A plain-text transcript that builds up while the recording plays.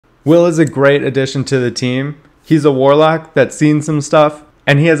Wyll is a great addition to the team. He's a warlock that's seen some stuff,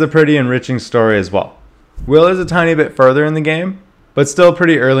 and he has a pretty enriching story as well. Wyll is a tiny bit further in the game, but still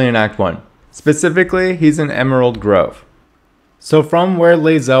pretty early in Act 1. Specifically, he's in Emerald Grove. So from where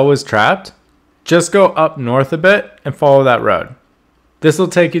Lae'zel was trapped, just go up north a bit and follow that road. This will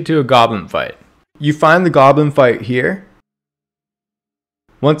take you to a goblin fight. You find the goblin fight here.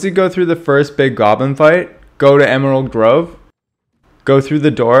 Once you go through the first big goblin fight, go to Emerald Grove, go through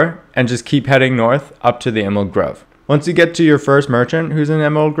the door, and just keep heading north up to the Emerald Grove. Once you get to your first merchant who's in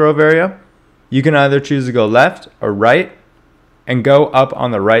Emerald Grove area, you can either choose to go left or right, and go up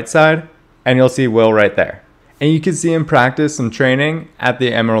on the right side, and you'll see Wyll right there. And you can see him practice some training at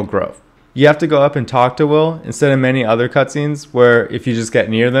the Emerald Grove. You have to go up and talk to Wyll instead of many other cutscenes where if you just get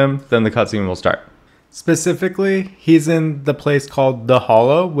near them, then the cutscene will start. Specifically, he's in the place called The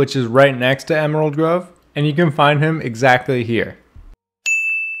Hollow, which is right next to Emerald Grove, and you can find him exactly here.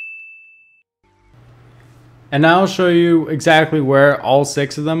 And now I'll show you exactly where all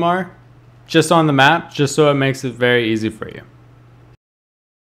 6 of them are, just on the map, just so it makes it very easy for you.